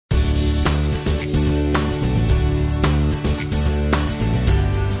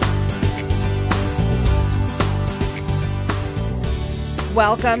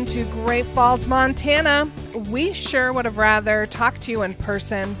Welcome to Great Falls, Montana. We sure would have rather talked to you in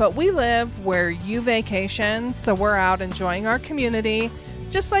person, but we live where you vacation, so we're out enjoying our community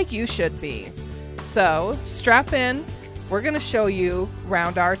just like you should be. So strap in, we're going to show you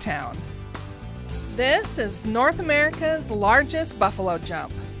around our town. This is North America's largest buffalo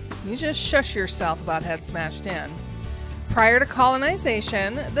jump. You just shush yourself about head smashed in. Prior to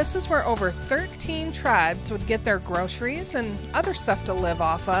colonization, this is where over 13 tribes would get their groceries and other stuff to live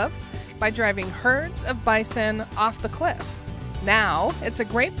off of by driving herds of bison off the cliff. Now, it's a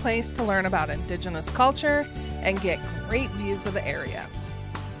great place to learn about indigenous culture and get great views of the area.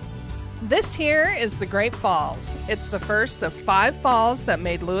 This here is the Great Falls. It's the first of 5 falls that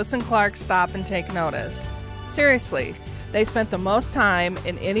made Lewis and Clark stop and take notice. Seriously, they spent the most time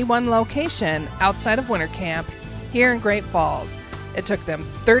in any one location outside of winter camp here in Great Falls. It took them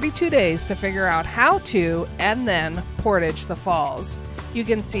 32 days to figure out how to and then portage the falls. You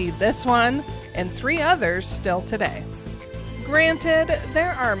can see this one and 3 others still today. Granted,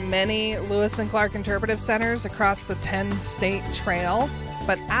 there are many Lewis and Clark interpretive centers across the 10-state trail,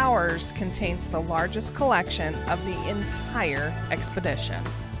 but ours contains the largest collection of the entire expedition.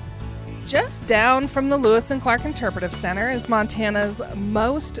 Just down from the Lewis and Clark Interpretive Center is Montana's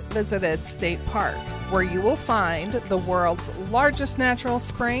most visited state park, where you will find the world's largest natural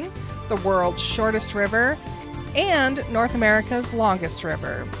spring, the world's shortest river, and North America's longest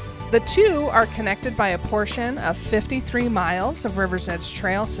river. The two are connected by a portion of 53 miles of River's Edge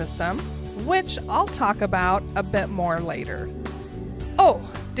Trail system, which I'll talk about a bit more later. Oh,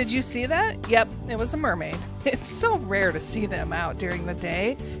 did you see that? Yep, it was a mermaid. It's so rare to see them out during the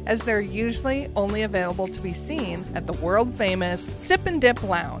day, as they're usually only available to be seen at the world-famous Sip and Dip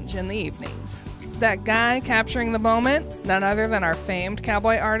Lounge in the evenings. That guy capturing the moment, none other than our famed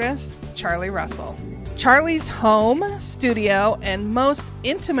cowboy artist, Charlie Russell. Charlie's home, studio, and most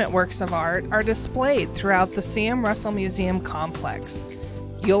intimate works of art are displayed throughout the C.M. Russell Museum complex.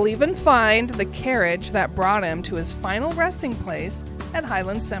 You'll even find the carriage that brought him to his final resting place at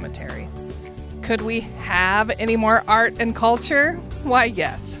Highland Cemetery. Could we have any more art and culture? Why,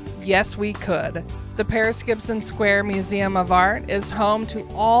 yes. Yes, we could. The Paris Gibson Square Museum of Art is home to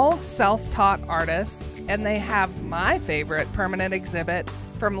all self-taught artists, and they have my favorite permanent exhibit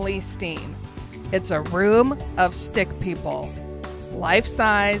from Lee Steen. It's a room of stick people.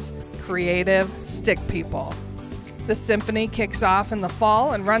 Life-size, creative stick people. The symphony kicks off in the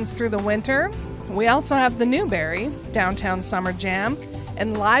fall and runs through the winter. We also have the Newberry, Downtown Summer Jam,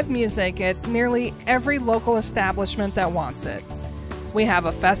 and live music at nearly every local establishment that wants it. We have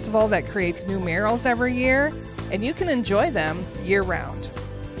a festival that creates new murals every year, and you can enjoy them year-round.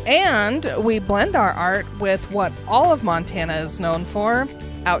 And we blend our art with what all of Montana is known for,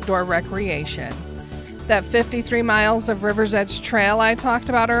 outdoor recreation. That 53 miles of River's Edge Trail I talked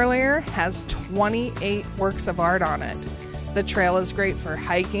about earlier has 28 works of art on it. The trail is great for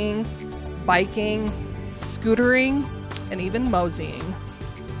hiking, biking, scootering, and even moseying.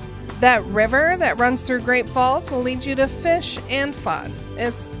 That river that runs through Great Falls will lead you to fish and fun.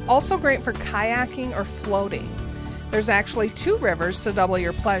 It's also great for kayaking or floating. There's actually 2 rivers to double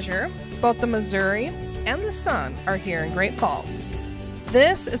your pleasure. Both the Missouri and the Sun are here in Great Falls.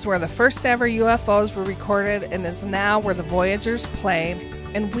 This is where the first ever UFOs were recorded and is now where the Voyagers play,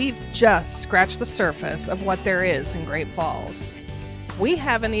 and we've just scratched the surface of what there is in Great Falls. We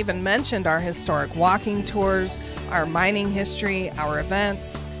haven't even mentioned our historic walking tours, our mining history, our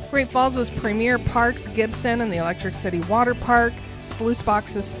events, Great Falls' premier parks, Gibson and the Electric City Water Park, Sluice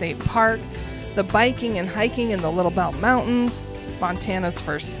Boxes State Park, the biking and hiking in the Little Belt Mountains, Montana's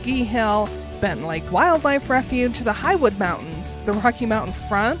first ski hill, Benton Lake Wildlife Refuge, the Highwood Mountains, the Rocky Mountain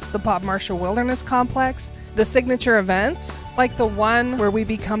Front, the Bob Marshall Wilderness Complex, the signature events, like the one where we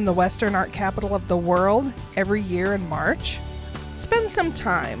become the Western art capital of the world every year in March. Spend some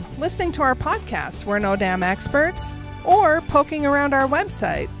time listening to our podcast, We're No Damn Experts, or poking around our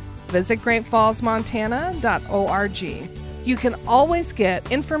website. Visit greatfallsmontana.org. You can always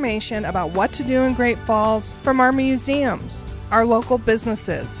get information about what to do in Great Falls from our museums, our local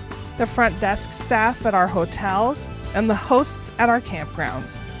businesses, the front desk staff at our hotels, and the hosts at our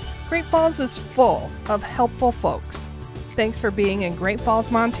campgrounds. Great Falls is full of helpful folks. Thanks for being in Great Falls,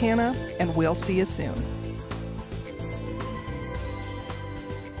 Montana, and we'll see you soon.